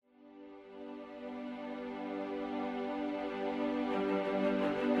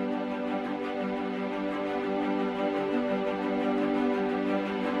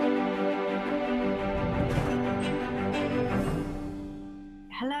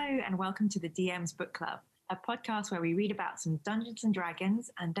and welcome to the DM's Book Club, a podcast where we read about some Dungeons and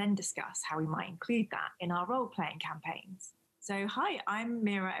Dragons and then discuss how we might include that in our role-playing campaigns. So hi, I'm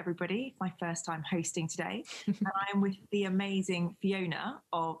Mira, everybody. It's my first time hosting today, and I'm with the amazing Fiona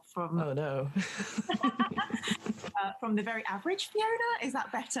from the very average Fiona. Is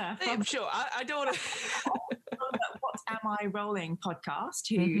that better? I'm sure. I don't want to... What Am I Rolling podcast,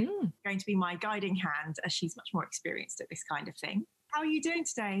 who's going to be my guiding hand, as she's much more experienced at this kind of thing. How are you doing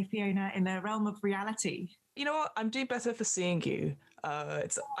today, Fiona, in the realm of reality? You know what? I'm doing better for seeing you. I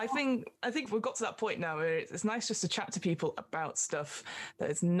think we've got to that point now where it's nice just to chat to people about stuff that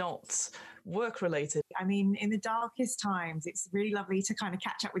is not work related. I mean, in the darkest times, it's really lovely to kind of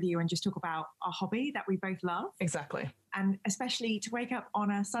catch up with you and just talk about our hobby that we both love. Exactly. And especially to wake up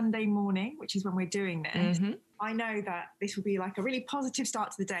on a Sunday morning, which is when we're doing this. I know that this will be like a really positive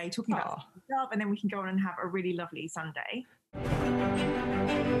start to the day, talking about stuff, and then we can go on and have a really lovely Sunday.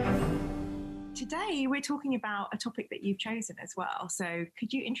 Today, we're talking about a topic that you've chosen as well. So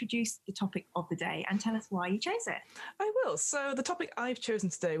could you introduce the topic of the day and tell us why you chose it? I will. So the topic I've chosen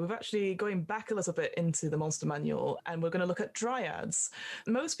today, we've actually going back a little bit into the Monster Manual, and we're going to look at Dryads.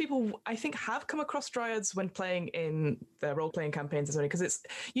 Most people, I think, have come across Dryads when playing in their role-playing campaigns, because it's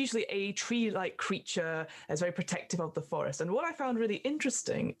usually a tree-like creature that's very protective of the forest. And what I found really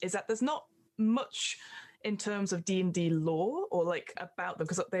interesting is that there's not much in terms of D&D lore or like about them,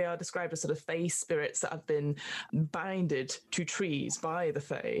 because they are described as sort of fae spirits that have been binded to trees by the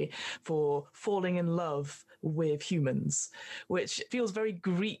fae for falling in love with humans, which feels very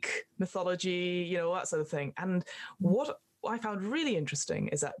Greek mythology, that sort of thing. And what I found really interesting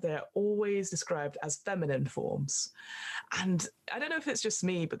is that they're always described as feminine forms. And I don't know if it's just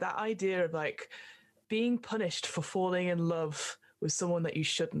me, but that idea of like being punished for falling in love with someone that you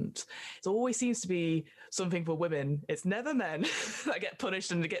shouldn't, it always seems to be something for women. It's never men that get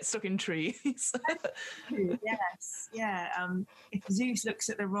punished and get stuck in trees. Yes, yeah. If Zeus looks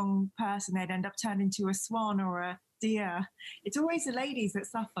at the wrong person, they'd end up turned into a swan or a deer. It's always the ladies that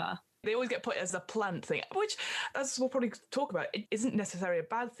suffer. They always get put as a plant thing, which, as we'll probably talk about, it isn't necessarily a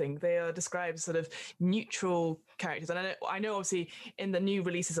bad thing. They are described as sort of neutral characters. And I know obviously in the new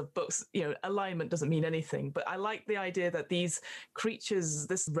releases of books, alignment doesn't mean anything. But I like the idea that these creatures,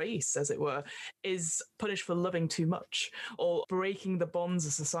 this race, as it were, is punished for loving too much or breaking the bonds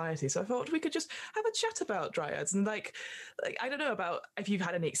of society. So I thought we could just have a chat about Dryads and like I don't know about if you've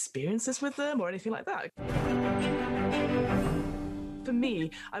had any experiences with them or anything like that. For me,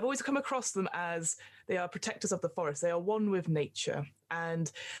 I've always come across them as they are protectors of the forest. They are one with nature,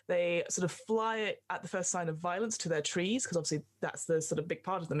 and they sort of fly at the first sign of violence to their trees, because obviously that's the sort of big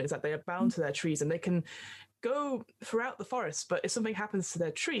part of them, is that they are bound to their trees, and they can go throughout the forest, but if something happens to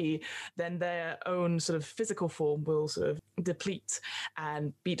their tree, then their own sort of physical form will sort of deplete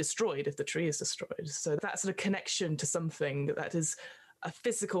and be destroyed if the tree is destroyed. So that sort of connection to something that is a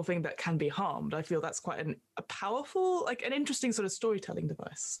physical thing that can be harmed, I feel that's quite a powerful, like an interesting sort of storytelling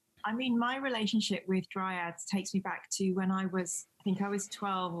device. I mean, my relationship with Dryads takes me back to when I was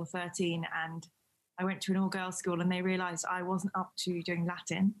 12 or 13, and I went to an all-girls school, and they realised I wasn't up to doing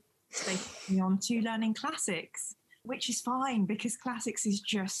Latin. So they put me on to learning classics, which is fine because classics is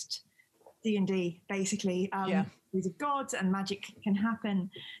just D&D, basically. With of gods and magic can happen.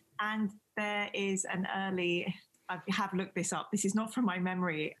 And there is an early... I have looked this up. This is not from my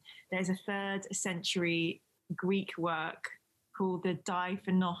memory. There's a 3rd century Greek work called the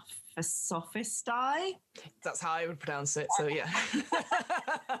Diphonophosophistoi. That's how I would pronounce it. So yeah.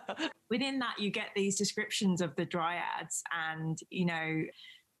 Within that, you get these descriptions of the Dryads, and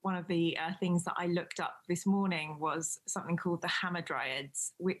one of the things that I looked up this morning was something called the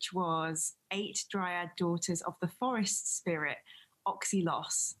Hamadryads, which was 8 Dryad daughters of the forest spirit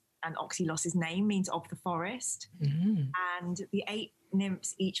Oxylos. And Oxylos's name means of the forest. And the 8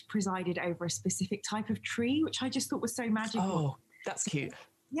 nymphs each presided over a specific type of tree, which I just thought was so magical. Oh, that's cute.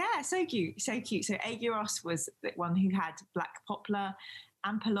 Yeah, so cute, so cute. So Aegiros was the one who had black poplar.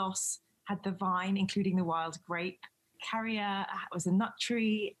 Ampelos had the vine, including the wild grape. Carrier was a nut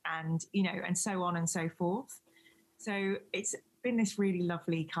tree, and, and so on and so forth. So it's been this really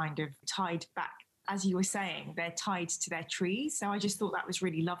lovely kind of tied back. As you were saying, they're tied to their trees. So I just thought that was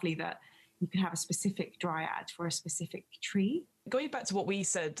really lovely that you could have a specific Dryad for a specific tree. Going back to what we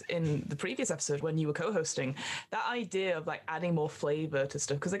said in the previous episode when you were co-hosting, that idea of like adding more flavour to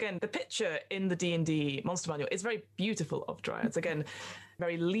stuff, because again, the picture in the D&D Monster Manual is very beautiful of Dryads. Again,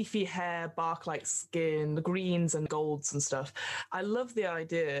 very leafy hair, bark-like skin, the greens and golds and stuff. I love the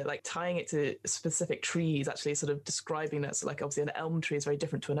idea, like tying it to specific trees, actually sort of describing that. So like obviously an elm tree is very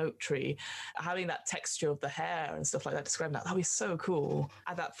different to an oak tree. Having that texture of the hair and stuff like that, describing that would be so cool.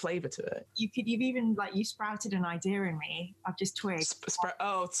 Add that flavor to it. You've even, like, you sprouted an idea in me. I've just twigged.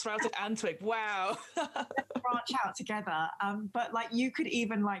 Sprouted and twig. Wow. Branch out together. But like you could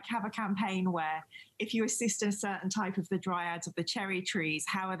even like have a campaign where if you assist a certain type of the dryads of the cherry trees,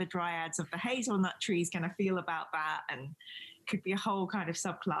 how are the dryads of the hazelnut trees going to feel about that? And could be a whole kind of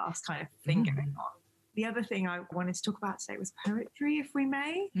subclass kind of thing going on. The other thing I wanted to talk about today was poetry, if we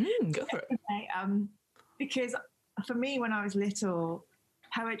may. Go for it. Okay, because for me, when I was little,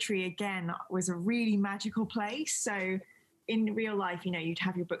 poetry again was a really magical place. So in real life, you know, you'd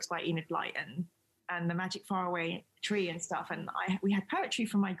have your books by Enid Blyton and The Magic Faraway Tree and stuff. And we had poetry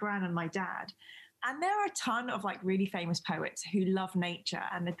from my gran and my dad. And there are a ton of like really famous poets who love nature,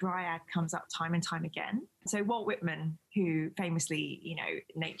 and the dryad comes up time and time again. So Walt Whitman, who famously, you know,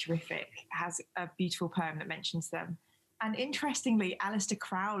 naturific, has a beautiful poem that mentions them. And interestingly, Aleister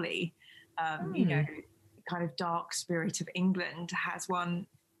Crowley, you know, kind of dark spirit of England, has one.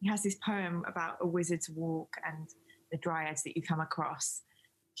 He has this poem about a wizard's walk and the dryads that you come across.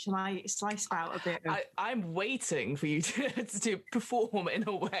 Shall I spout a bit of... I'm waiting for you to perform in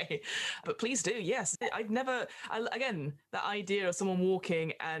a way, but please do. Yes, again, that idea of someone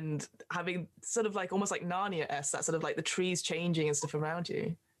walking and having sort of like almost like Narnia-esque, that sort of like the trees changing and stuff around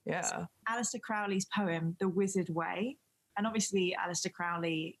you. Yeah. So Aleister Crowley's poem, The Wizard Way, and obviously Aleister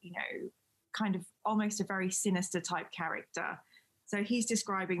Crowley, you know, kind of almost a very sinister type character. So he's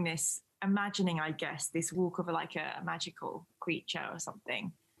describing this, imagining, I guess, this walk of like a magical creature or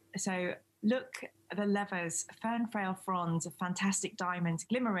something. So look at the levers, fern frail fronds of fantastic diamonds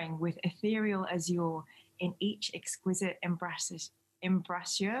glimmering with ethereal azure in each exquisite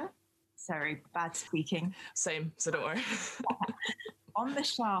embrasure. Sorry, bad speaking. Same, so don't worry. On the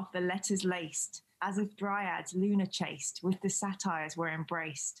shaft the letters laced, as if dryads lunar chased, with the satires were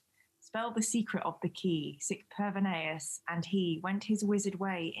embraced. Spell the secret of the key, sic Perveneus, and he went his wizard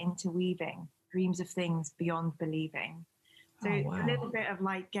way into weaving dreams of things beyond believing. So a little bit of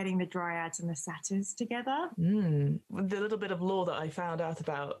like getting the dryads and the satyrs together. The little bit of lore that I found out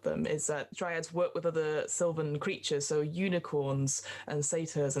about them is that dryads work with other sylvan creatures, so unicorns and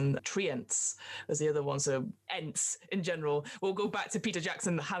satyrs and treants as the other ones, so ents in general. We'll go back to Peter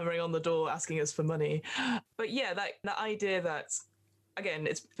Jackson hammering on the door asking us for money. But yeah, that idea that, again,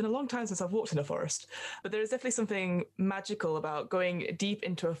 it's been a long time since I've walked in a forest, but there is definitely something magical about going deep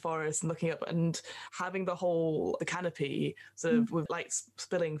into a forest and looking up and having the canopy sort of with light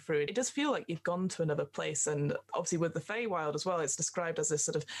spilling through. It does feel like you've gone to another place. And obviously with the Feywild as well, it's described as this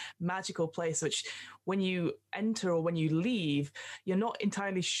sort of magical place, which when you enter or when you leave, you're not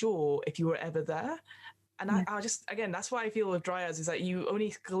entirely sure if you were ever there. And I just, again, that's why I feel with dryads is that you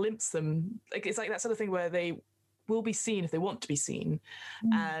only glimpse them. Like, it's like that sort of thing where they will be seen if they want to be seen.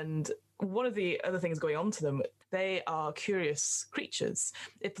 And one of the other things going on to them, they are curious creatures.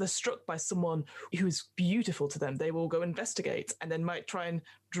 If they're struck by someone who's beautiful to them, they will go investigate and then might try and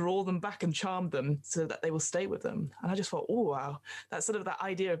draw them back and charm them so that they will stay with them. And I just thought, oh, wow, that's sort of that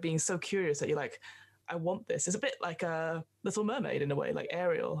idea of being so curious that you're like, I want this. It's a bit like a Little Mermaid in a way, like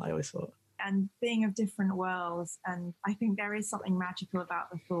Ariel, I always thought. And being of different worlds. And I think there is something magical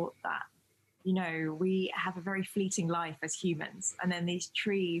about the thought that, you know, we have a very fleeting life as humans. And then these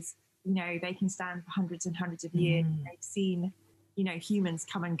trees, you know, they can stand for hundreds and hundreds of years. They've seen, you know, humans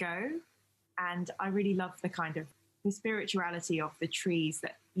come and go. And I really love the kind of the spirituality of the trees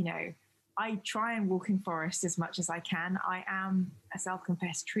that, you know, I try and walk in forest as much as I can. I am a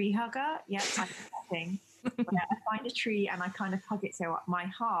self-confessed tree hugger. Yes, I'm thing. I find a tree and I kind of hug it so my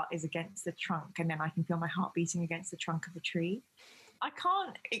heart is against the trunk, and then I can feel my heart beating against the trunk of a tree. I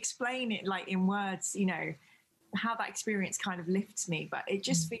can't explain it like in words, you know, how that experience kind of lifts me, but it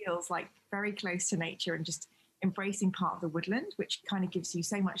just feels like very close to nature and just embracing part of the woodland, which kind of gives you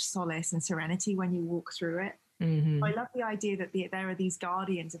so much solace and serenity when you walk through it. I love the idea that there are these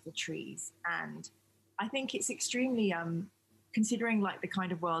guardians of the trees. And I think it's extremely, considering like the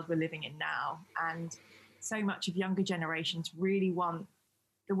kind of world we're living in now, and so much of younger generations really want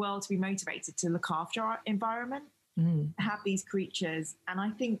the world to be motivated to look after our environment, have these creatures. And I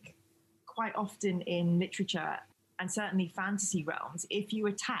think quite often in literature and certainly fantasy realms, if you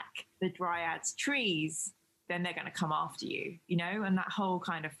attack the dryads' trees, then they're going to come after you, you know, and that whole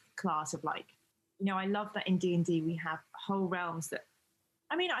kind of class of like, you know, I love that in D&D we have whole realms that,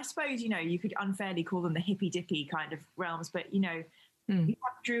 I mean, I suppose, you know, you could unfairly call them the hippy-dippy kind of realms, but, you know, you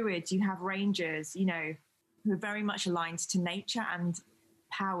have druids, you have rangers, you know, who are very much aligned to nature and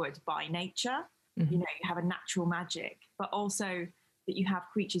powered by nature. Mm-hmm. You know, you have a natural magic, but also that you have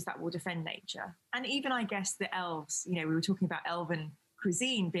creatures that will defend nature. And even, I guess, the elves, you know, we were talking about elven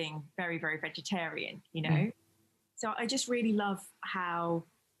cuisine being very, very vegetarian, you know. Mm. So I just really love how,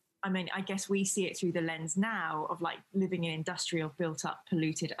 I mean, I guess we see it through the lens now of like living in industrial, built up,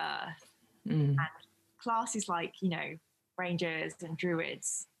 polluted earth. And classes like, you know, rangers and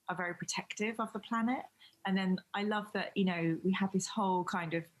druids are very protective of the planet. And then I love that, you know, we have this whole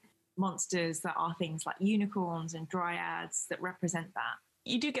kind of monsters that are things like unicorns and dryads that represent that.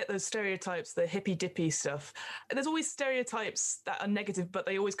 You do get those stereotypes, the hippy dippy stuff. There's always stereotypes that are negative, but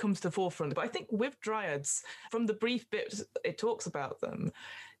they always come to the forefront. But I think with dryads, from the brief bit it talks about them,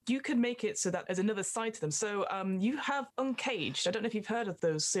 you can make it so that there's another side to them. So you have Uncaged. I don't know if you've heard of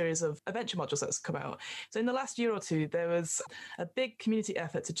those series of adventure modules that's come out. So in the last year or two, there was a big community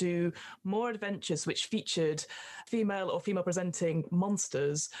effort to do more adventures which featured female or female presenting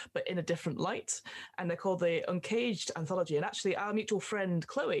monsters, but in a different light. And they're called the Uncaged anthology. And actually our mutual friend,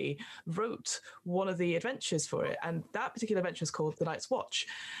 Chloe, wrote one of the adventures for it. And that particular adventure is called The Night's Watch.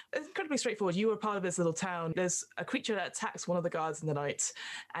 It's incredibly straightforward. You are part of this little town. There's a creature that attacks one of the guards in the night,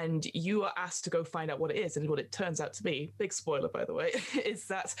 and you are asked to go find out what it is. And what it turns out to be, big spoiler, by the way, is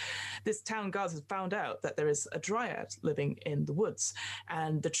that this town guard has found out that there is a dryad living in the woods.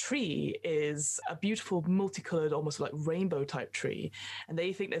 And the tree is a beautiful, multicolored, almost like rainbow type tree. And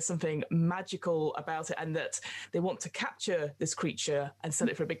they think there's something magical about it, and that they want to capture this creature and sell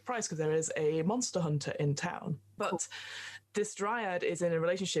it for a big price because there is a monster hunter in town. But this dryad is in a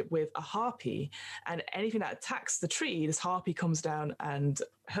relationship with a harpy, and anything that attacks the tree, this harpy comes down and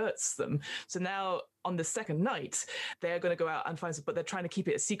hurts them. So now on the second night, they're going to go out and find some, but they're trying to keep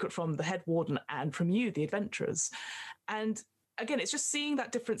it a secret from the head warden and from you, the adventurers. And again, it's just seeing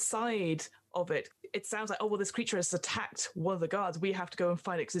that different side of it. It sounds like, oh, well, this creature has attacked one of the guards. We have to go and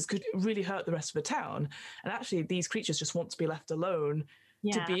find it because it could really hurt the rest of the town. And actually, these creatures just want to be left alone.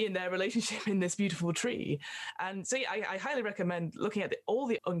 To be in their relationship in this beautiful tree. And so, yeah, I highly recommend looking at all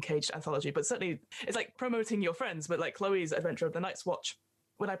the Uncaged anthology, but certainly it's like promoting your friends, but like Chloe's Adventure of the Night's Watch.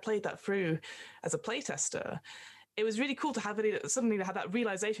 When I played that through as a playtester, it was really cool to have it suddenly to have that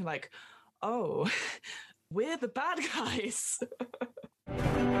realization like, oh, we're the bad guys.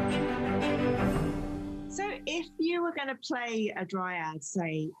 So if you were going to play a dryad,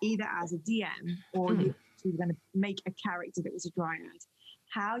 say, either as a DM or you were going to make a character that was a dryad,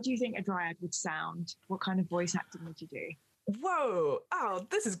 how do you think a dryad would sound? What kind of voice acting would you do? Whoa! Oh,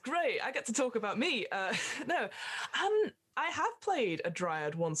 this is great. I get to talk about me. No, I have played a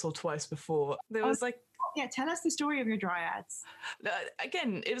dryad once or twice before. There was tell us the story of your dryads.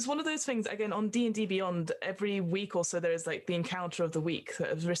 Again, it was one of those things, again, on D&D Beyond, every week or so there is like the encounter of the week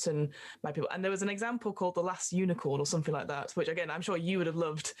that is written by people. And there was an example called The Last Unicorn or something like that, which again, I'm sure you would have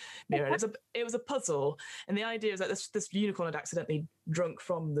loved, Mira. It was a puzzle. And the idea is that this unicorn had accidentally drunk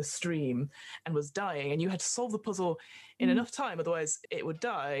from the stream and was dying. And you had to solve the puzzle in enough time, otherwise it would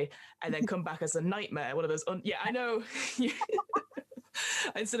die and then come back as a nightmare. One of those, yeah, I know.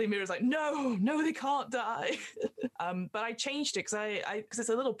 And suddenly Mira's like, no, they can't die. But I changed it because it's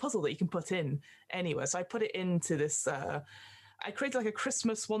a little puzzle that you can put in anywhere. So I put it into this. I created like a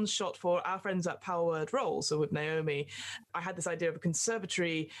Christmas one shot for our friends at Power Word Roll. So with Naomi, I had this idea of a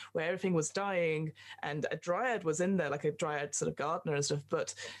conservatory where everything was dying, and a dryad was in there, like a dryad sort of gardener and stuff.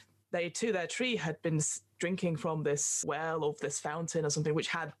 But they too, their tree had been drinking from this well or this fountain or something, which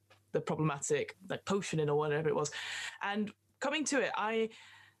had the problematic like potion in or whatever it was, and coming to it, I,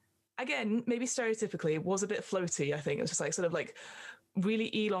 again, maybe stereotypically, was a bit floaty, I think. It was just like sort of like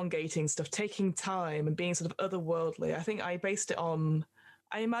really elongating stuff, taking time and being sort of otherworldly. I think I based it on,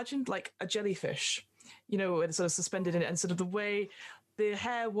 I imagined like a jellyfish, you know, and sort of suspended in it, and sort of the way the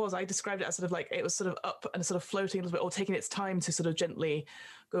hair was, I described it as sort of like it was sort of up and sort of floating a little bit, or taking its time to sort of gently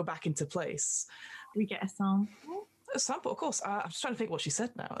go back into place. We get a sample? A sample, of course. I'm just trying to think what she said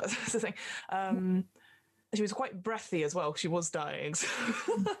now. That's the thing. She was quite breathy as well. She was dying. So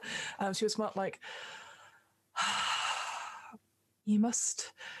she was smart, like, you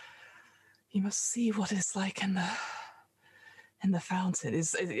must see what it's like in the fountain.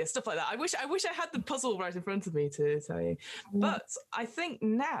 Is stuff like that. I wish I had the puzzle right in front of me to tell you. But I think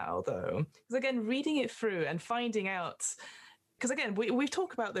now, though, because again, reading it through and finding out, because again, we've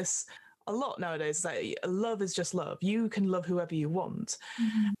talked about this a lot nowadays, that love is just love. You can love whoever you want.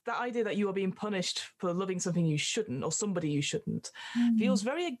 That idea that you are being punished for loving something you shouldn't, or somebody you shouldn't, feels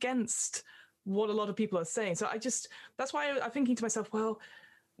very against what a lot of people are saying. So that's why I'm thinking to myself, well,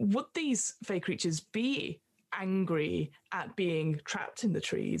 would these fey creatures be angry at being trapped in the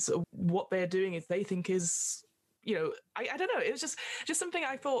trees? Or what they're doing is they think is I don't know. It was just something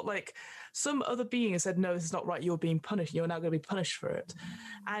I thought, like, some other being said, no, this is not right. You're being punished. You're now going to be punished for it.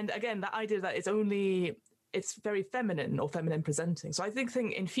 And again, that idea that it's very feminine or feminine presenting. So I think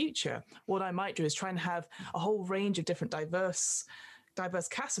in future, what I might do is try and have a whole range of different diverse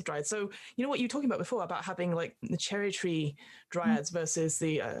casts of dryads. So you know what you were talking about before about having like the cherry tree dryads versus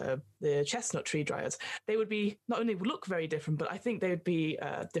the chestnut tree dryads. They would be not only look very different, but I think they would be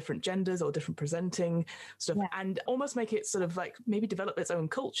different genders or different presenting stuff, and almost make it sort of like maybe develop its own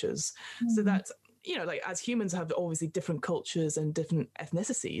cultures, so that like as humans have obviously different cultures and different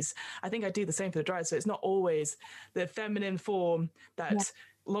ethnicities. I think I do the same for the dryads. So it's not always the feminine form that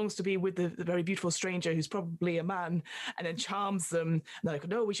longs to be with the very beautiful stranger who's probably a man and then charms them. And they're like,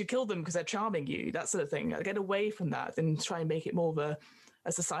 no, we should kill them because they're charming you, that sort of thing. I get away from that and try and make it more of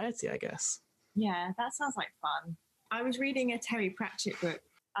a society, I guess. Yeah, that sounds like fun. I was reading a Terry Pratchett book.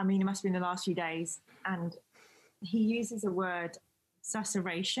 I mean, it must have been the last few days. And he uses a word,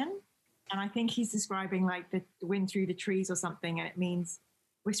 susurration. And I think he's describing like the wind through the trees or something. And it means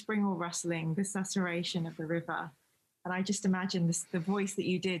whispering or rustling, the susurration of the river. And I just imagine the voice that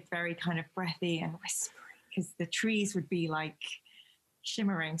you did, very kind of breathy and whispering, because the trees would be like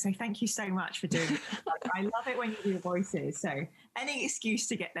shimmering. So thank you so much for doing it. I love it when you do the voices. So any excuse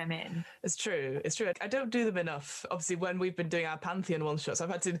to get them in. It's true. I don't do them enough. Obviously, when we've been doing our Pantheon one-shots,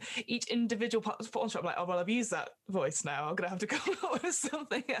 I've had to, each individual one-shot, I'm like, oh, well, I've used that voice now. I'm going to have to come up with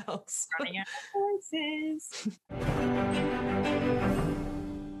something else. Running out of voices.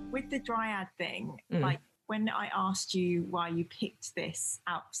 With the Dryad thing, like, when I asked you why you picked this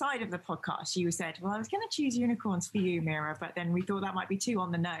outside of the podcast, you said, well, I was going to choose unicorns for you, Mira, but then we thought that might be too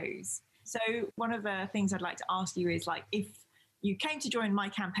on the nose. So one of the things I'd like to ask you is, like, if you came to join my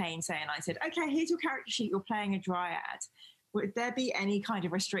campaign, say, and I said, okay, here's your character sheet, you're playing a Dryad, would there be any kind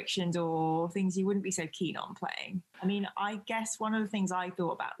of restrictions or things you wouldn't be so keen on playing? I mean, I guess one of the things I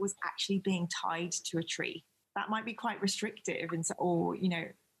thought about was actually being tied to a tree. That might be quite restrictive, and so, or,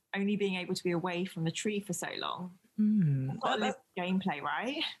 only being able to be away from the tree for so long. That's gameplay,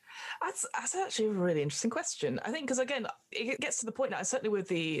 right? That's actually a really interesting question. I think because, again, it gets to the point now, certainly with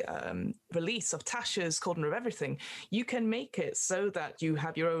the release of Tasha's Cauldron of Everything, you can make it so that you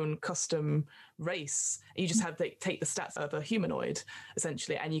have your own custom race. You just have to take the stats of a humanoid,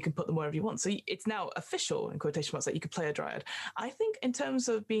 essentially, and you can put them wherever you want. So it's now official, in quotation marks, that you could play a Dryad. I think in terms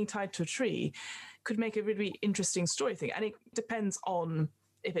of being tied to a tree could make a really interesting story thing. And it depends on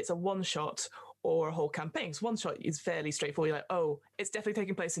if it's a one-shot or a whole campaign. Because one-shot is fairly straightforward. You're like, oh, it's definitely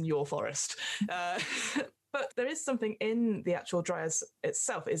taking place in your forest. But there is something in the actual Dryads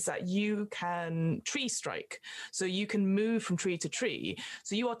itself, is that you can tree strike. So you can move from tree to tree.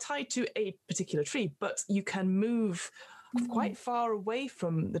 So you are tied to a particular tree, but you can move quite far away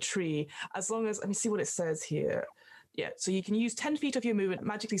from the tree, as long as, let me see what it says here. Yeah, so you can use 10 feet of your movement,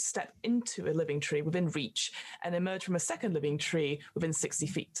 magically step into a living tree within reach, and emerge from a second living tree within 60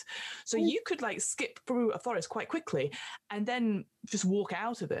 feet. So you could like skip through a forest quite quickly and then just walk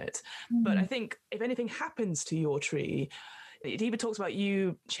out of it. But I think if anything happens to your tree, it even talks about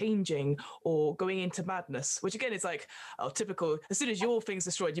you changing or going into madness, which again is like, oh, typical. As soon as your thing's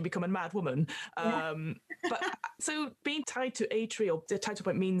destroyed, you become a mad woman. But so being tied to a tree or tied to a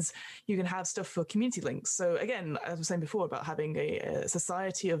point means you can have stuff for community links. So again, as I was saying before about having a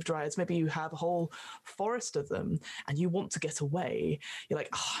society of Dryads, maybe you have a whole forest of them and you want to get away. You're like,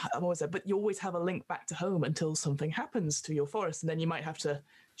 oh, I'm always there, but you always have a link back to home until something happens to your forest, and then you might have to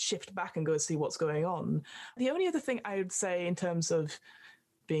shift back and go see what's going on. The only other thing I would say in terms of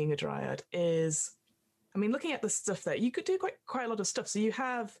being a Dryad is, I mean, looking at the stuff there, you could do quite a lot of stuff. So you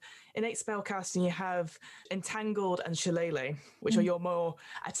have innate spellcasting, you have entangled and shillelagh, which are your more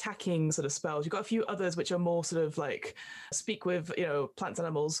attacking sort of spells. You've got a few others which are more sort of like speak with, plants,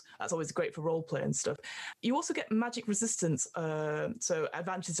 animals. That's always great for roleplay and stuff. You also get magic resistance, so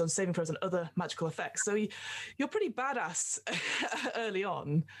advantages on saving throws and other magical effects. So you're pretty badass early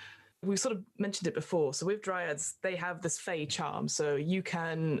on. We've sort of mentioned it before. So with Dryads, they have this Fey charm. So you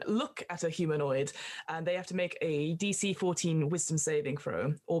can look at a humanoid and they have to make a DC 14 wisdom saving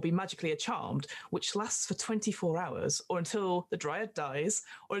throw or be magically charmed, which lasts for 24 hours or until the Dryad dies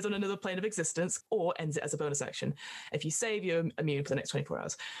or is on another plane of existence or ends it as a bonus action. If you save, you're immune for the next 24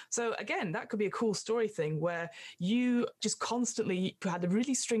 hours. So again, that could be a cool story thing where you just constantly had a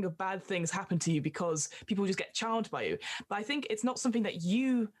really string of bad things happen to you because people just get charmed by you. But I think it's not something that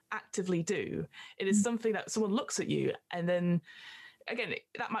you actively do. It is something that someone looks at you and then, again,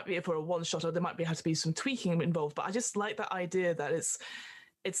 that might be for a one shot or there might have to be some tweaking involved, but I just like that idea that it's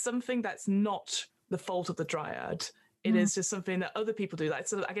something that's not the fault of the Dryad. It is just something that other people do. Like,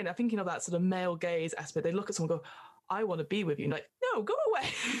 sort of, again, I'm thinking of that sort of male gaze aspect. They look at someone and go, I want to be with you. And like, no, go away.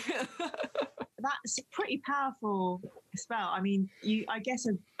 That's a pretty powerful spell. I mean, I guess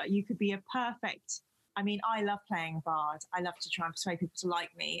you could be a perfect. I mean, I love playing a bard. I love to try and persuade people to like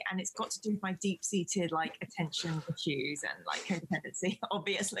me, and it's got to do with my deep-seated like attention issues and like codependency,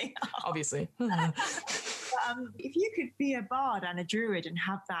 obviously. Obviously. But, if you could be a bard and a druid and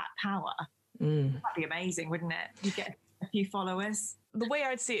have that power, that'd be amazing, wouldn't it? You get a few followers. The way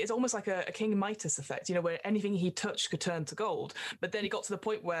I'd see it is almost like a King Midas effect, you know, where anything he touched could turn to gold. But then it got to the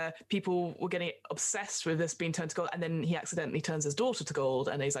point where people were getting obsessed with this being turned to gold, and then he accidentally turns his daughter to gold,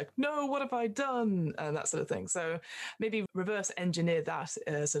 and he's like, no, what have I done? And that sort of thing. So maybe reverse engineer that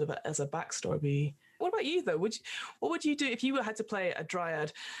sort of as a backstory. What about you, though? What would you do if you had to play a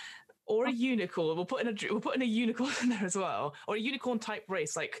Dryad or a unicorn? We'll put in a unicorn in there as well, or a unicorn type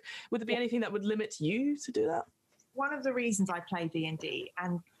race. Like, would there be anything that would limit you to do that? One of the reasons I play D&D,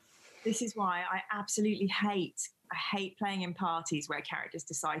 and this is why I absolutely hate playing in parties where characters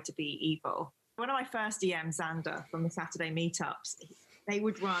decide to be evil. One of my first DMs, Xander, from the Saturday meetups, they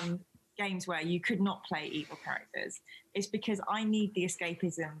would run games where you could not play evil characters. It's because I need the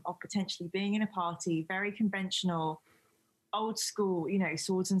escapism of potentially being in a party, very conventional, old school, you know,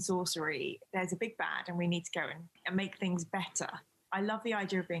 swords and sorcery. There's a big bad and we need to go and make things better. I love the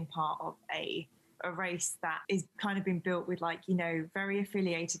idea of being part of a race that is kind of been built with, like, you know, very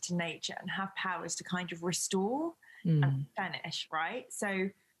affiliated to nature and have powers to kind of restore and replenish, right? So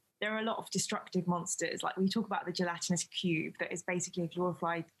there are a lot of destructive monsters. Like we talk about the gelatinous cube that is basically a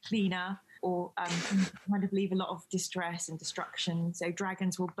glorified cleaner, or kind of leave a lot of distress and destruction. So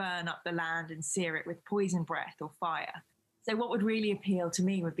dragons will burn up the land and sear it with poison breath or fire. So what would really appeal to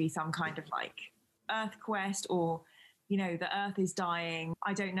me would be some kind of like Earth quest, or, you know, the Earth is dying.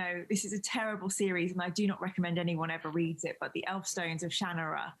 I don't know. This is a terrible series and I do not recommend anyone ever reads it, but the Elfstones of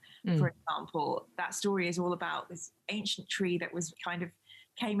Shannara, for example, that story is all about this ancient tree that was kind of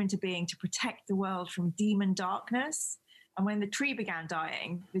came into being to protect the world from demon darkness. And when the tree began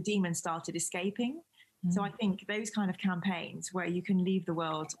dying, the demons started escaping. So I think those kind of campaigns where you can leave the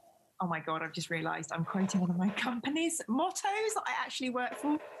world. Oh my God, I've just realized I'm quoting one of my company's mottos that I actually work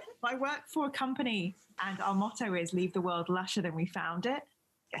for. I work for a company and our motto is leave the world lusher than we found it.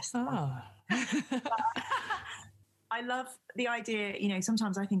 Yes. I love the idea, you know,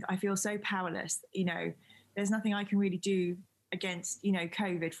 sometimes I think I feel so powerless, you know, there's nothing I can really do against, you know,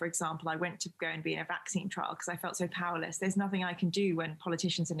 COVID, for example. I went to go and be in a vaccine trial because I felt so powerless. There's nothing I can do when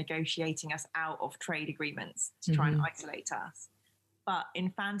politicians are negotiating us out of trade agreements to try and isolate us. But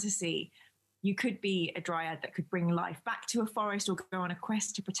in fantasy, you could be a dryad that could bring life back to a forest or go on a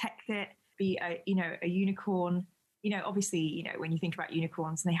quest to protect it, be a, you know, a unicorn. You know, obviously, you know, when you think about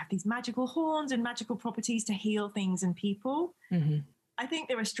unicorns, they have these magical horns and magical properties to heal things and people. I think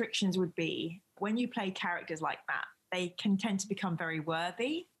the restrictions would be when you play characters like that, they can tend to become very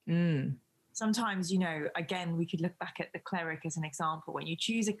worthy. Sometimes, you know, again, we could look back at the cleric as an example. When you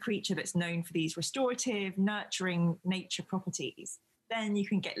choose a creature that's known for these restorative, nurturing nature properties, then you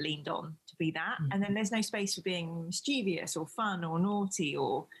can get leaned on to be that. And then there's no space for being mischievous or fun or naughty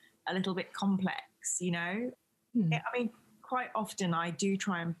or a little bit complex, you know? I mean, quite often I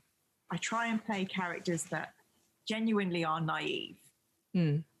try and play characters that genuinely are naive.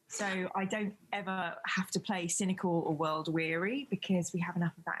 So I don't ever have to play cynical or world weary because we have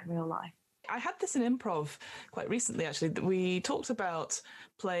enough of that in real life. I had this in improv quite recently, actually. We talked about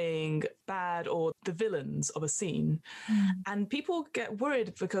playing bad or the villains of a scene. And people get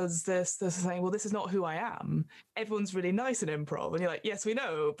worried because they're saying, well, this is not who I am. Everyone's really nice in improv. And you're like, yes, we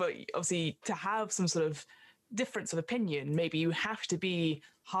know. But obviously to have some sort of difference of opinion, maybe you have to be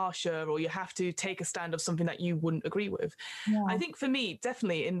harsher or you have to take a stand of something that you wouldn't agree with. I think for me,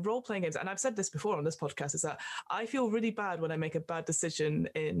 definitely in role-playing games, and I've said this before on this podcast, is that I feel really bad when I make a bad decision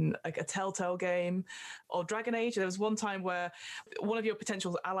in like a Telltale game or Dragon Age. There was one time where one of your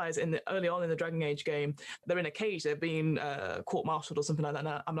potential allies early on in the Dragon Age game, they're in a cage, they're being court-martialed or something like that,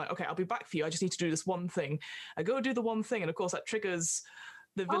 and I'm like, okay, I'll be back for you, I just need to do this one thing. I go do the one thing, and of course that triggers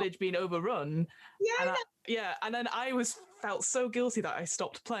the village being overrun. And then I felt so guilty that I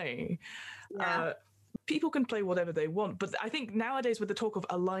stopped playing. People can play whatever they want, but I think nowadays with the talk of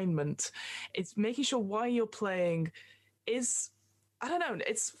alignment, it's making sure why you're playing is, I don't know,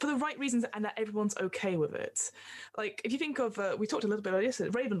 it's for the right reasons and that everyone's okay with it. Like if you think of, we talked a little bit about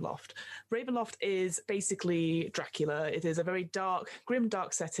yesterday, Ravenloft. Ravenloft is basically Dracula. It is a very dark, grim,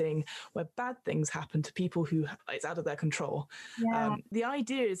 dark setting where bad things happen to people who it's out of their control. The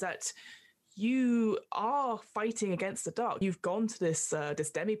idea is that you are fighting against the dark. You've gone to this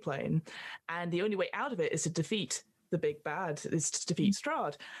demiplane, and the only way out of it is to defeat the big bad is to defeat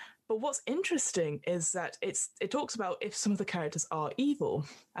Strahd. But what's interesting is that it talks about if some of the characters are evil,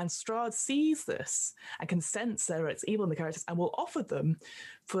 and Strahd sees this and can sense there it's evil in the characters and will offer them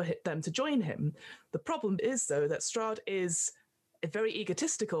for them to join him. The problem is, though, that Strahd is very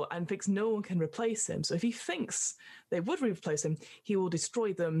egotistical and thinks no one can replace him. So if he thinks they would replace him, he will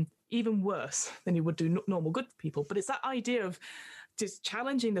destroy them even worse than he would do normal good people. But it's that idea of just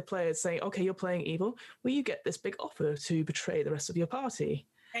challenging the players, saying, okay, you're playing evil, well, you get this big offer to betray the rest of your party.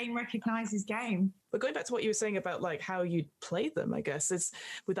 Game recognizes game. But going back to what you were saying about like how you'd play them, I guess, is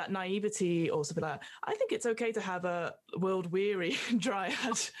with that naivety or something like that. I think it's okay to have a world-weary Dryad.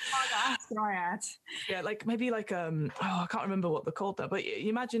 Oh, that's Dryad. Yeah, like maybe like I can't remember what they're called now, but you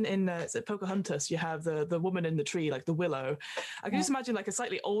imagine in is it Pocahontas, you have the woman in the tree, like the willow. I can just imagine like a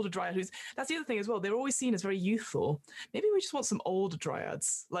slightly older Dryad who's, that's the other thing as well, they're always seen as very youthful. Maybe we just want some older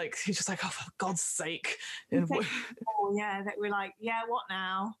Dryads. Like he's just like, oh, for God's sake. Oh yeah, that we're like, yeah, what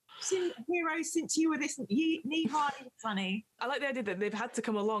now? Heroes since you were this knee-high, funny. I like the idea that they've had to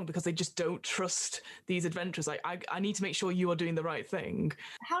come along because they just don't trust these adventurers. Like, I need to make sure you are doing the right thing.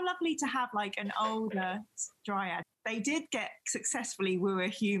 How lovely to have like an older Dryad. They did get successfully woo a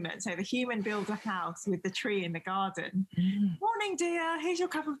human. So the human builds a house with the tree in the garden. Morning, dear. Here's your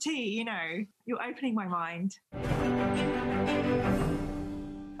cup of tea. You know, you're opening my mind.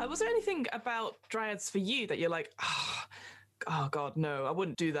 Was there anything about Dryads for you that you're like, oh God, no, I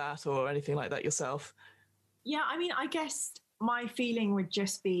wouldn't do that or anything like that yourself? Yeah, I mean, I guess my feeling would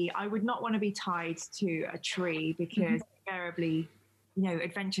just be I would not want to be tied to a tree because invariably, you know,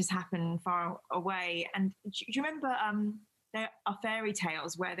 adventures happen far away. And do you remember there are fairy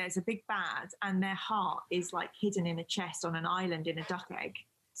tales where there's a big bad and their heart is like hidden in a chest on an island in a duck egg?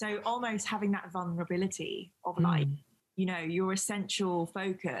 So almost having that vulnerability of like, you know, your essential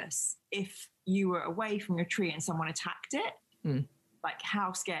focus if you were away from your tree and someone attacked it. Like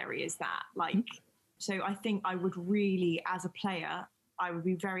how scary is that? Like so I think I would really, as a player, I would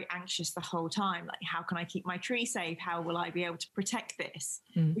be very anxious the whole time. Like, how can I keep my tree safe? How will I be able to protect this?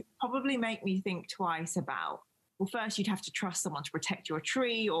 It would probably make me think twice about, well, first you'd have to trust someone to protect your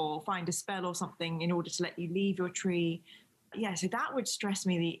tree or find a spell or something in order to let you leave your tree. Yeah, so that would stress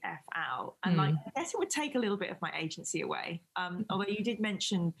me the F out. And like, I guess it would take a little bit of my agency away. Although you did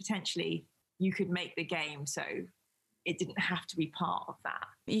mention potentially you could make the game so it didn't have to be part of that.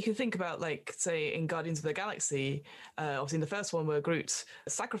 You can think about, like, say, in Guardians of the Galaxy, obviously in the first one where Groot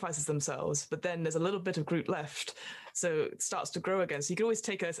sacrifices themselves, but then there's a little bit of Groot left, so it starts to grow again. So you can always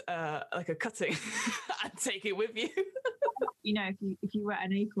take a cutting and take it with you. You know, if you were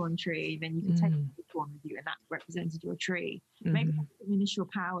an acorn tree, then you could take an acorn with you, and that represented your tree. Maybe diminish your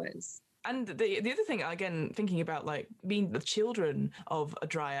powers. And the other thing, again, thinking about like being the children of a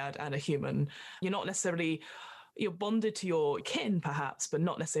Dryad and a human, you're not necessarily, you're bonded to your kin perhaps, but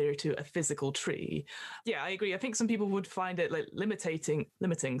not necessarily to a physical tree. Yeah, I agree. I think some people would find it like limiting.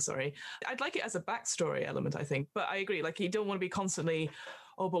 I'd like it as a backstory element, I think, but I agree. Like, you don't want to be constantly,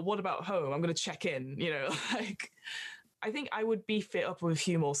 oh, but what about home? I'm going to check in, you know, like, I think I would beef it up with a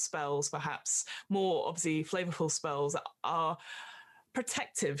few more spells, perhaps more obviously flavorful spells that are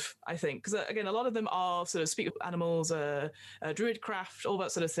protective, I think, because again, a lot of them are sort of speak with animals, druid craft, all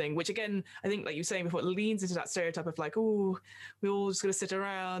that sort of thing, which again, I think, like you were saying before, it leans into that stereotype of like, oh, we're all just going to sit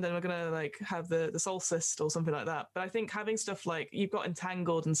around and we're going to like have the solstice or something like that. But I think having stuff like you've got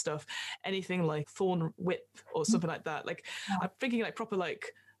entangled and stuff, anything like thorn whip or something like that, like I'm thinking like proper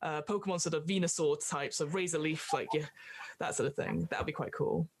like Pokemon sort of Venusaur types of Razor Leaf, like, yeah, that sort of thing. That would be quite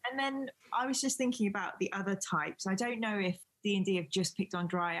cool. And then I was just thinking about the other types. I don't know if D&D have just picked on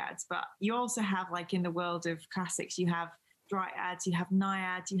Dryads, but you also have, like, in the world of classics, you have Dryads, you have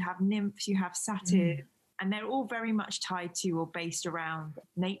Naiads, you have Nymphs, you have Satyrs, and they're all very much tied to or based around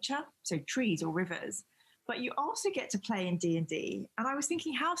nature, so trees or rivers. But you also get to play in D&D, and I was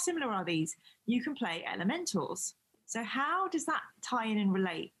thinking, how similar are these? You can play elementals. So how does that tie in and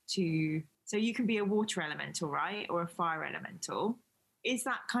relate to, so you can be a water elemental, right? Or a fire elemental. Is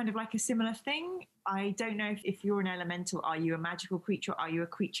that kind of like a similar thing? I don't know if you're an elemental, are you a magical creature? Are you a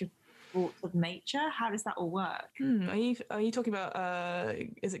creature brought of nature? How does that all work? Are you talking about,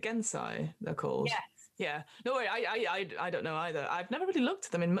 is it Gensai they're called? Yes. Yeah. No, I don't know either. I've never really looked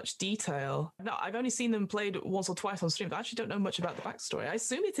at them in much detail. No, I've only seen them played once or twice on stream, but I actually don't know much about the backstory. I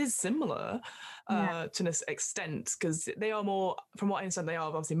assume it is similar to an extent, because they are more, from what I understand, they are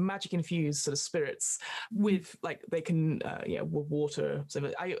obviously magic infused sort of spirits with, like, they can, water.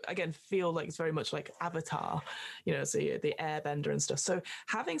 So I, again, feel like it's very much like Avatar, you know, so the airbender and stuff. So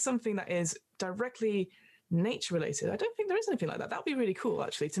having something that is directly nature related, I don't think there is anything like that. That would be really cool,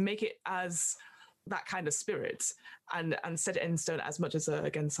 actually, to make it as that kind of spirit and set it in stone as much as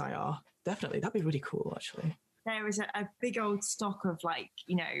against IR. Definitely, that'd be really cool, actually. There is a big old stock of like,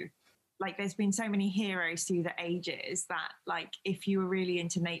 you know, like there's been so many heroes through the ages that like if you were really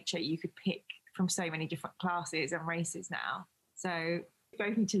into nature, you could pick from so many different classes and races now. So you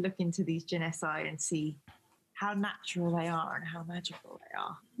both need to look into these genocide and see how natural they are and how magical they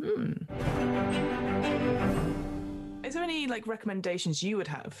are. Is there any like recommendations you would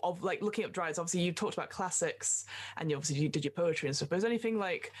have of like looking up Dryads? Obviously, you talked about classics and you obviously did your poetry and stuff. But is there anything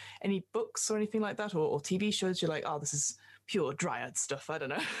like any books or anything like that, or TV shows you're like, oh, this is pure Dryad stuff? I don't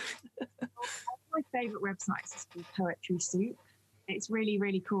know. My favourite website is called Poetry Soup. It's really,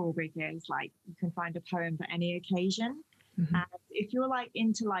 really cool because like you can find a poem for any occasion. Mm-hmm. And if you're like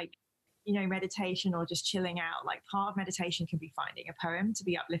into like, you know, meditation or just chilling out, like part of meditation can be finding a poem to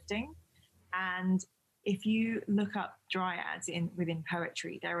be uplifting. And if you look up Dryads within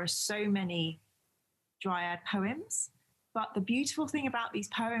poetry, there are so many Dryad poems. But the beautiful thing about these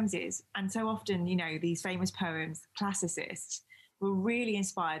poems is, and so often, you know, these famous poems, classicists, were really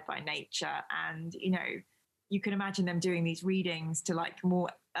inspired by nature. And, you know, you can imagine them doing these readings to like more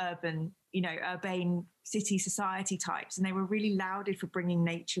urban, you know, urbane city society types. And they were really lauded for bringing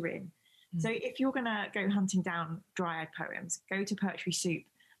nature in. So if you're going to go hunting down Dryad poems, go to Poetry Soup.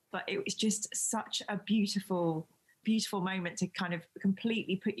 But it was just such a beautiful, beautiful moment to kind of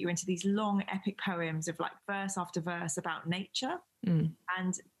completely put you into these long epic poems of like verse after verse about nature.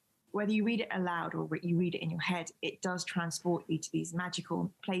 And whether you read it aloud or you read it in your head, it does transport you to these magical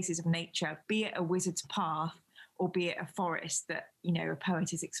places of nature, be it a wizard's path or be it a forest that, you know, a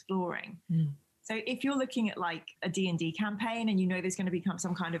poet is exploring. So if you're looking at like a D&D campaign and you know there's going to become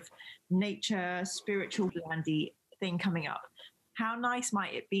some kind of nature, spiritual landy thing coming up, how nice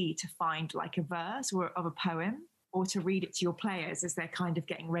might it be to find like a verse or of a poem or to read it to your players as they're kind of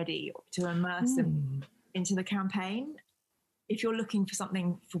getting ready to immerse them into the campaign? If you're looking for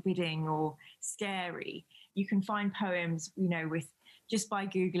something forbidding or scary, you can find poems, you know, with just by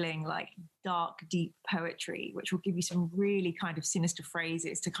Googling like dark, deep poetry, which will give you some really kind of sinister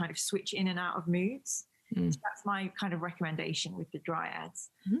phrases to kind of switch in and out of moods. So that's my kind of recommendation with the Dryads.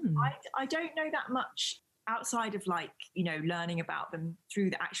 I don't know that much outside of like, you know, learning about them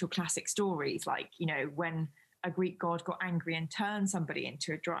through the actual classic stories, like, you know, when a Greek god got angry and turned somebody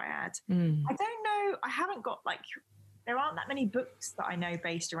into a Dryad. I don't know. I haven't got like, there aren't that many books that I know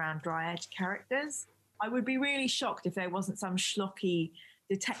based around Dryad characters. I would be really shocked if there wasn't some schlocky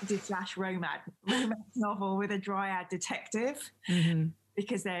detective/romance novel with a Dryad detective,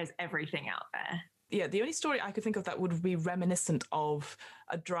 because there's everything out there. Yeah, the only story I could think of that would be reminiscent of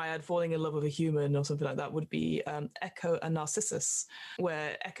a Dryad falling in love with a human or something like that would be Echo and Narcissus,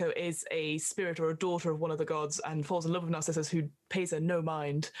 where Echo is a spirit or a daughter of one of the gods and falls in love with Narcissus, who pays her no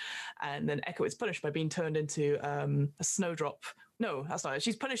mind. And then Echo is punished by being turned into a snowdrop. No, that's not it.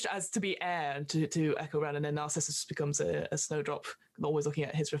 She's punished as to be air to Echo Ran, and then Narcissus becomes a snowdrop, always looking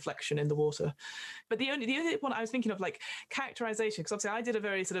at his reflection in the water. But the only one I was thinking of, like characterization, because obviously I did a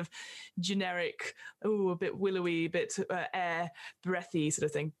very sort of generic, a bit willowy, bit air breathy sort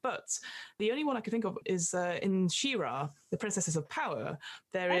of thing. But the only one I could think of is in She-Ra, the Princesses of Power.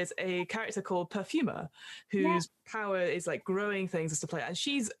 There is a character called Perfumer, whose power is like growing things and stuff like that.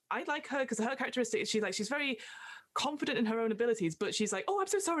 And I like her because her characteristic is she's very confident in her own abilities, but she's like, oh, I'm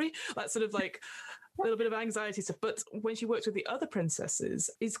so sorry. That sort of like a little bit of anxiety stuff. But when she works with the other princesses,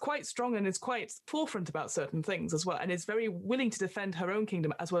 is quite strong and is quite forefront about certain things as well, and is very willing to defend her own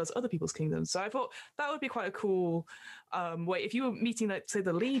kingdom as well as other people's kingdoms. So I thought that would be quite a cool way. If you were meeting, like, say,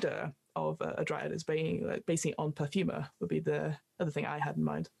 the leader of a Dryad is basing it on Perfumer, would be the other thing I had in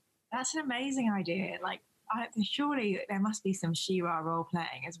mind. That's an amazing idea. Like, surely there must be some She-Ra role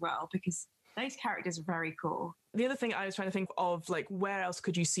playing as well, because those characters are very cool. The other thing I was trying to think of, like, where else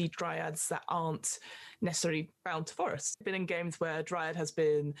could you see Dryads that aren't necessarily bound to forest? Been in games where Dryad has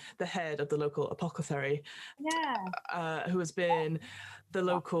been the head of the local apothecary, who has been the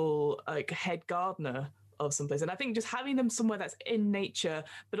local like head gardener of some place. And I think just having them somewhere that's in nature,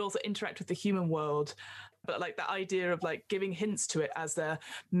 but also interact with the human world. But like that idea of like giving hints to it as they're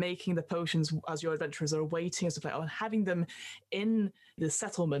making the potions, as your adventurers are waiting and stuff like that, and having them in the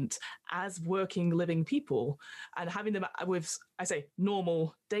settlement as working, living people, and having them with, I say,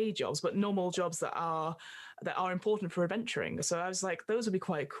 normal day jobs, but normal jobs that are important for adventuring. So I was like, those would be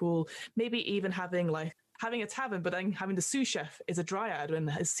quite cool. Maybe even having a tavern, but then having the sous chef is a Dryad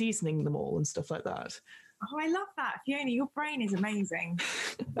and is seasoning them all and stuff like that. Oh, I love that. Fiona, your brain is amazing.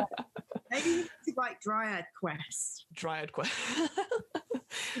 Maybe we need to write Dryad Quest.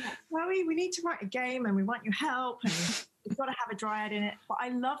 Well, we need to write a game and we want your help. And it's got to have a dryad in it. But I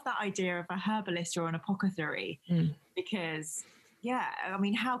love that idea of a herbalist or an apothecary because, yeah, I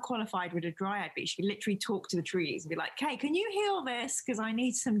mean, how qualified would a dryad be? She could literally talk to the trees and be like, "Hey, can you heal this? Because I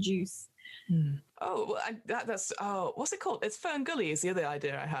need some juice." Oh, well, that's what's it called? It's Fern Gully is the other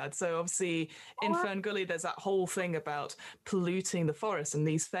idea I had. So obviously in Fern Gully, there's that whole thing about polluting the forest, and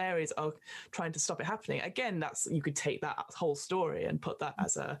these fairies are trying to stop it happening. Again, that's you could take that whole story and put that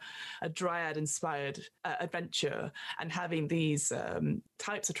as a dryad-inspired adventure, and having these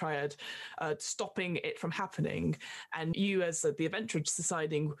types of triad stopping it from happening, and you as the adventurer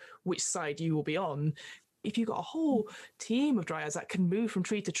deciding which side you will be on. If you've got a whole team of dryads that can move from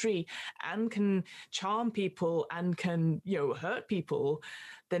tree to tree and can charm people and can, hurt people,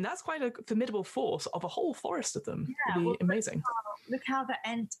 then that's quite a formidable force of a whole forest of them. Yeah, It'd be amazing. Look how the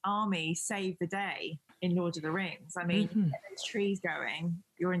Ent army saved the day in Lord of the Rings. I mean, get those trees going,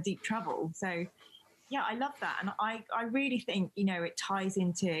 you're in deep trouble. So, yeah, I love that. And I really think, it ties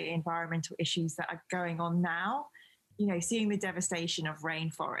into environmental issues that are going on now. Seeing the devastation of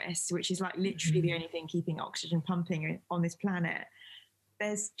rainforests, which is like literally the only thing keeping oxygen pumping on this planet.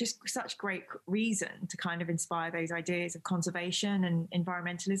 There's just such great reason to kind of inspire those ideas of conservation and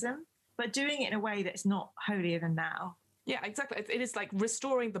environmentalism, but doing it in a way that's not holier than thou. Yeah, exactly. It is like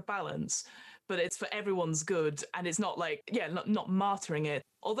restoring the balance, but it's for everyone's good. And it's not like, not martyring it.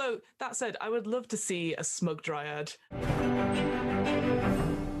 Although that said, I would love to see a smug dryad.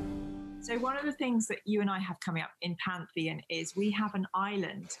 So one of the things that you and I have coming up in Pantheon is we have an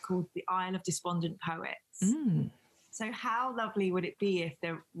island called the Isle of Despondent Poets. So how lovely would it be if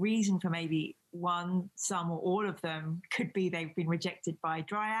the reason for maybe one, some or all of them could be they've been rejected by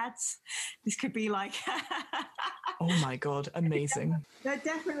dryads. This could be like... Oh my God, amazing. There'd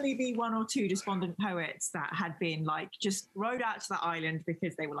definitely be one or two despondent poets that had been like just rowed out to the island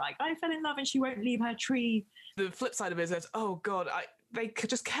because they were like, I fell in love and she won't leave her tree. The flip side of it is that, oh God, they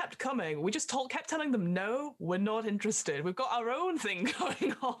just kept coming. We just kept telling them, no, we're not interested. We've got our own thing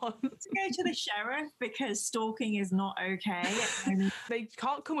going on. To go to the sheriff because stalking is not okay. They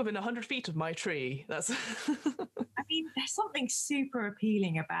can't come within 100 feet of my tree. That's. I mean, there's something super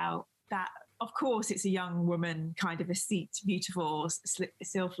appealing about that. Of course, it's a young woman, kind of a beautiful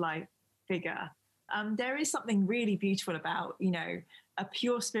sylph-like figure. There is something really beautiful about, a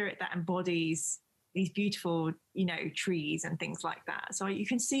pure spirit that embodies these beautiful, trees and things like that. So you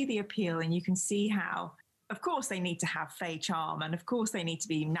can see the appeal and you can see how, of course, they need to have fey charm and of course they need to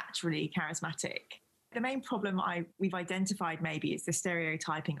be naturally charismatic. The main problem we've identified maybe is the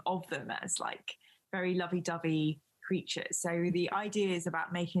stereotyping of them as like very lovey-dovey creatures. So the idea is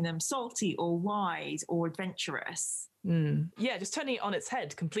about making them salty or wise or adventurous. Yeah, just turning it on its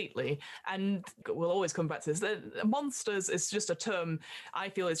head completely. And we'll always come back to this. The monsters is just a term I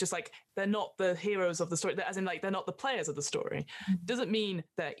feel is just like they're not the heroes of the story, as in like they're not the players of the story. Doesn't mean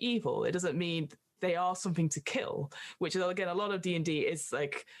they're evil. It doesn't mean they are something to kill, which is, again, a lot of D&D is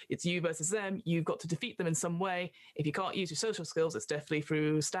like, it's you versus them. You've got to defeat them in some way. If you can't use your social skills, it's definitely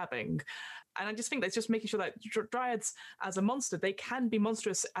through stabbing. And I just think that's just making sure that dryads as a monster, they can be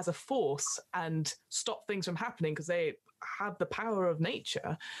monstrous as a force and stop things from happening because they have the power of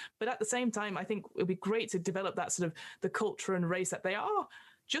nature. But at the same time, I think it would be great to develop that sort of the culture and race that they are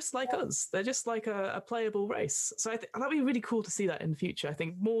just like us. They're just like a playable race. So that'd be really cool to see that in the future. I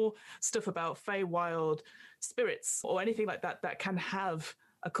think more stuff about Feywild spirits or anything like that that can have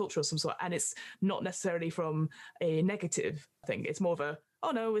a culture of some sort. And it's not necessarily from a negative thing. It's more of a,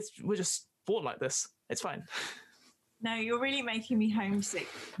 oh no, we're just born like this. It's fine. No, you're really making me homesick.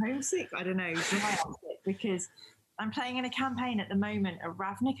 Homesick? I don't know. Because I'm playing in a campaign at the moment, a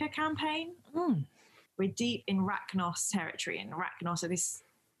Ravnica campaign. We're deep in Rachnos territory, and Rachnos are this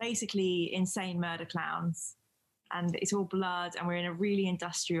basically insane murder clowns, and it's all blood, and we're in a really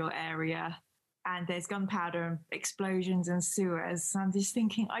industrial area, and there's gunpowder and explosions and sewers. So I'm just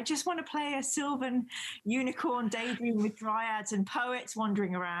thinking, I just want to play a Sylvan unicorn daydream with dryads and poets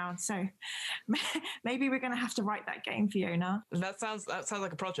wandering around. So maybe we're going to have to write that game, Fiona. That sounds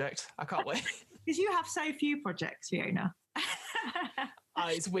like a project. I can't wait. Because you have so few projects, Fiona.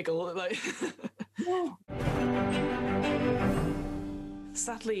 Eyes wiggle like. Yeah.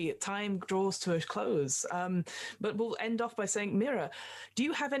 Sadly, time draws to a close, but we'll end off by saying, Mira, do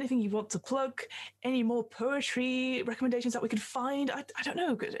you have anything you want to plug? Any more poetry recommendations that we could find? I don't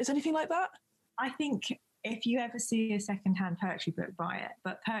know. Is anything like that? I think if you ever see a secondhand poetry book, buy it.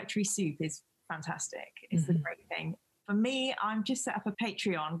 But Poetry Soup is fantastic. It's the great thing. For me, I'm just set up a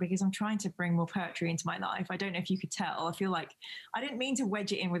Patreon because I'm trying to bring more poetry into my life. I don't know if you could tell. I feel like I didn't mean to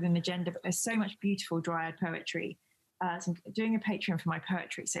wedge it in with an agenda, but there's so much beautiful dryad poetry. So I'm doing a Patreon for my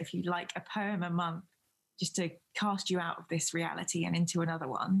poetry. So if you like a poem a month, just to cast you out of this reality and into another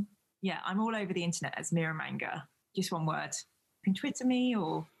one. Yeah, I'm all over the internet as Mira Manga. Just one word. You can Twitter me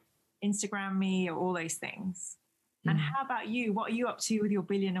or Instagram me or all those things. And how about you? What are you up to with your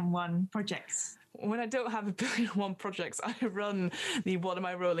 1,000,001 projects? When I don't have 1,000,001 projects, I run the What Am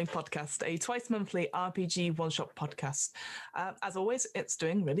I Rolling podcast, a twice-monthly RPG one-shot podcast. As always, it's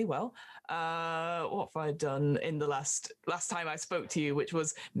doing really well. What have I done in the last time I spoke to you, which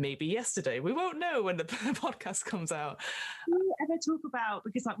was maybe yesterday? We won't know when the podcast comes out. Do you ever talk about,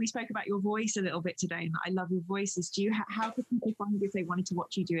 because like we spoke about your voice a little bit today, and I love your voices. How could people find you if they wanted to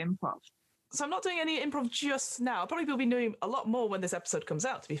watch you do improv? So I'm not doing any improv just now. I probably will be doing a lot more when this episode comes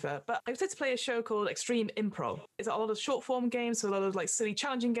out, to be fair. But I decided to play a show called Extreme Improv. It's a lot of short form games, so a lot of like silly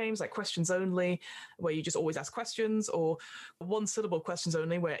challenging games like questions only, where you just always ask questions, or one syllable questions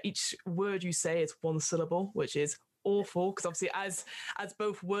only, where each word you say is one syllable, which is awful, because obviously as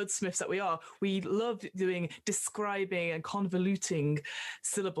both wordsmiths that we are, we love doing describing and convoluting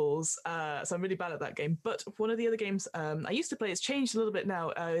syllables, so I'm really bad at that game. But one of the other games I used to play, it's changed a little bit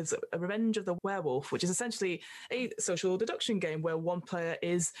now, is Revenge of the Werewolf, which is essentially a social deduction game where one player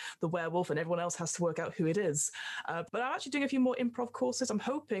is the werewolf and everyone else has to work out who it is. But I'm actually doing a few more improv courses. I'm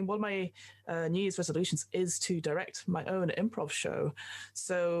hoping one of my New Year's resolutions is to direct my own improv show,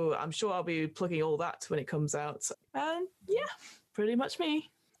 so I'm sure I'll be plugging all that when it comes out. And yeah, pretty much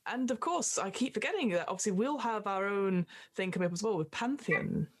me. And of course, I keep forgetting that obviously we'll have our own thing coming up as well with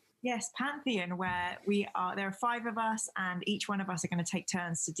Pantheon. Yes, Pantheon, where there are 5 of us, and each one of us are going to take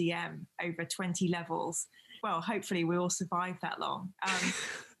turns to DM over 20 levels. Well, hopefully we all survive that long.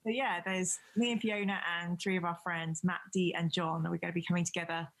 But yeah, there's me and Fiona and 3 of our friends, Matt, Dee, and John, and we're going to be coming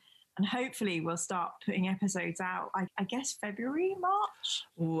together. And hopefully we'll start putting episodes out, I guess, February, March?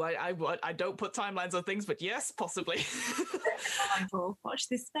 Ooh, I don't put timelines on things, but yes, possibly. Watch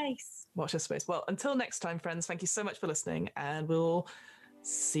this space. Watch this space. Well, until next time, friends, thank you so much for listening, and we'll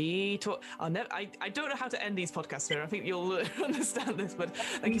see. I don't know how to end these podcasts here. I think you'll understand this, but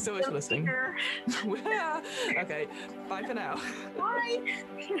thank you so much for listening. Okay, bye for now.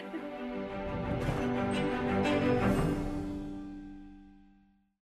 Bye.